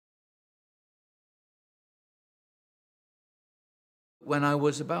When I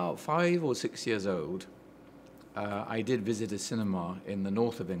was about 5 or 6 years old, I did visit a cinema in the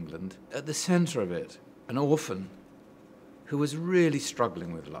north of England. At the center of it, an orphan who was really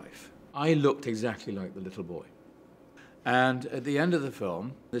struggling with life. I looked exactly like the little boy. And at the end of the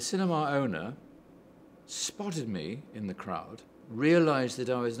film, the cinema owner spotted me in the crowd, realized that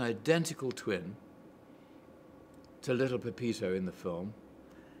I was an identical twin to little Pepito in the film,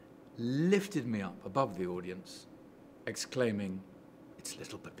 lifted me up above the audience, exclaiming, "It's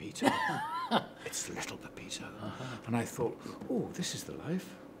little Pepito. It's little Pepito." And I thought, oh, this is the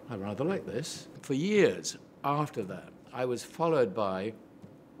life. I rather like this. For years after that, I was followed by,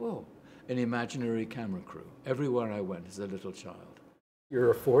 an imaginary camera crew everywhere I went as a little child.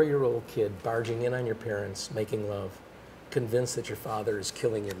 You're a 4-year-old kid barging in on your parents, making love, convinced that your father is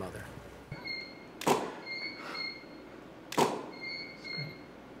killing your mother.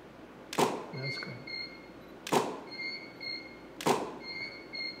 That's great.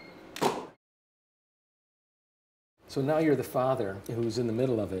 So now you're the father who's in the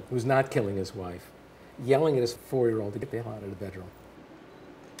middle of it, who's not killing his wife, yelling at his 4-year-old to get the hell out of the bedroom.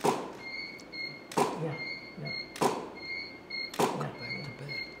 Yeah. Go back to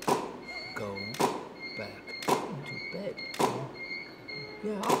bed. Go back to bed.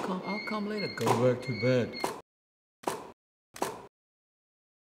 Yeah, I'll come later. Go back to bed.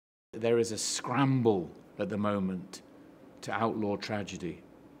 There is a scramble at the moment to outlaw tragedy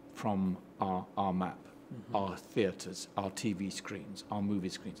from our map. Our theatres, our TV screens, our movie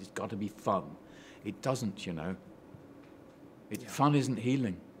screens. It's got to be fun. It doesn't, you know. Fun isn't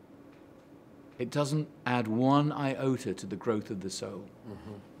healing. It doesn't add one iota to the growth of the soul.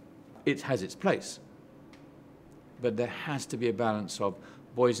 It has its place. But there has to be a balance of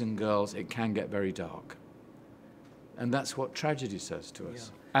boys and girls. It can get very dark. And that's what tragedy says to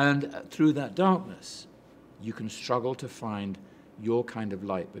us. Yeah. And through that darkness, you can struggle to find your kind of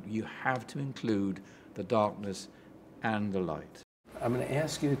light, but you have to include the darkness and the light. I'm going to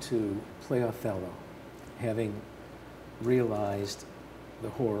ask you to play Othello, having realized the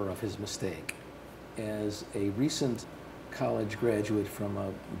horror of his mistake. As a recent college graduate from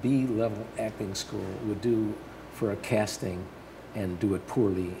a B-level acting school would do for a casting and do it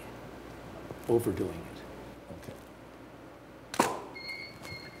poorly, overdoing it. Okay.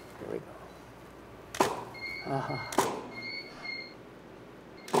 Here we go.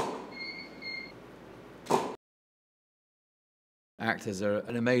 Actors are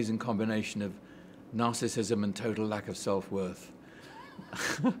an amazing combination of narcissism and total lack of self-worth.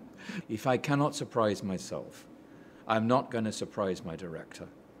 If I cannot surprise myself, I'm not going to surprise my director,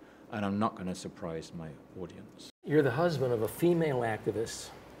 and I'm not going to surprise my audience. You're the husband of a female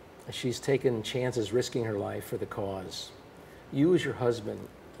activist. She's taken chances risking her life for the cause. You as your husband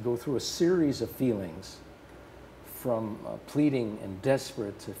go through a series of feelings from pleading and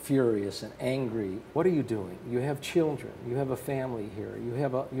desperate to furious and angry. What are you doing? You have children. You have a family here. You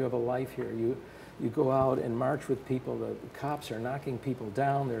have a life here. You go out and march with people. The cops are knocking people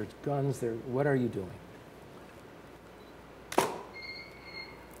down. There's guns. What are you doing?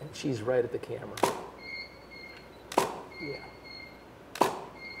 And she's right at the camera. Yeah.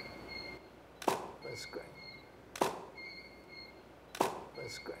 That's great.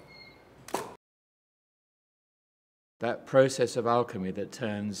 That's great. That process of alchemy that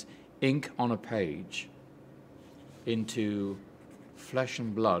turns ink on a page into flesh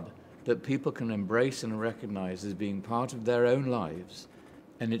and blood that people can embrace and recognize as being part of their own lives.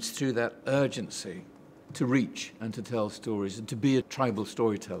 And it's through that urgency to reach and to tell stories and to be a tribal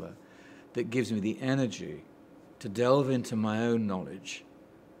storyteller that gives me the energy to delve into my own knowledge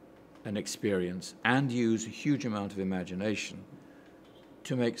and experience and use a huge amount of imagination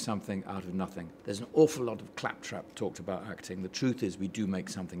to make something out of nothing. There's an awful lot of claptrap talked about acting. The truth is we do make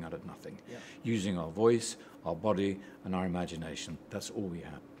something out of nothing, using our voice, our body, and our imagination. That's all we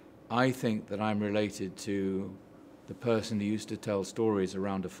have. I think that I'm related to the person who used to tell stories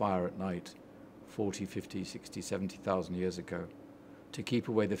around a fire at night 40, 50, 60, 70,000 years ago to keep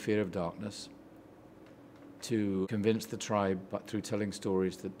away the fear of darkness, to convince the tribe, but through telling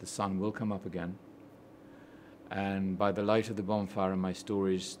stories, that the sun will come up again. And by the light of the bonfire in my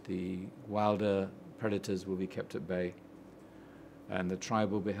stories, the wilder predators will be kept at bay, and the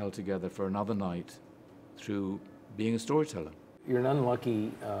tribe will be held together for another night through being a storyteller. You're an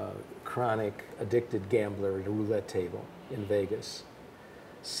unlucky, chronic, addicted gambler at a roulette table in Vegas.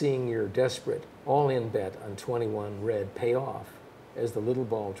 Seeing your desperate, all-in bet on 21 red pay off as the little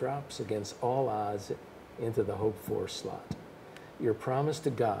ball drops against all odds into the hoped-for slot. Your promise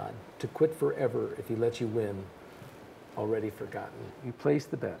to God to quit forever if he lets you win, already forgotten. You place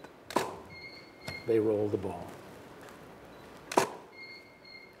the bet. They roll the ball.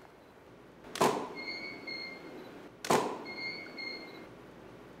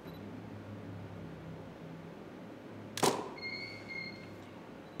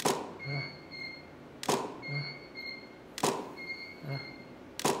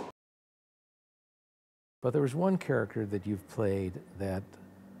 But there was one character that you've played that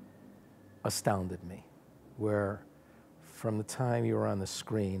astounded me, where from the time you were on the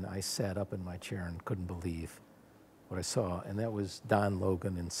screen, I sat up in my chair and couldn't believe what I saw, and that was Don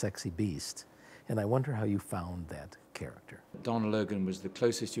Logan in Sexy Beast. And I wonder how you found that character. Don Logan was the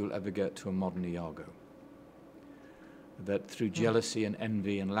closest you'll ever get to a modern Iago. That through jealousy and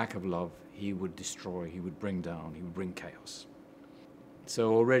envy and lack of love, he would destroy, he would bring down, he would bring chaos.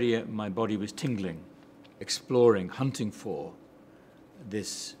 So already my body was tingling, exploring, hunting for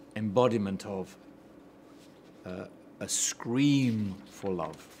this embodiment of a scream for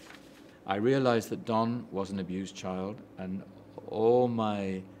love. I realized that Don was an abused child, and all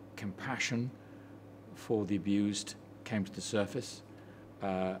my compassion for the abused came to the surface.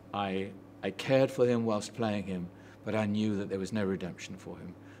 I cared for him whilst playing him, but I knew that there was no redemption for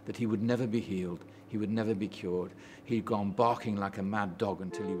him, that he would never be healed, he would never be cured. He'd gone barking like a mad dog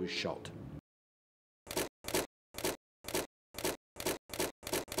until he was shot.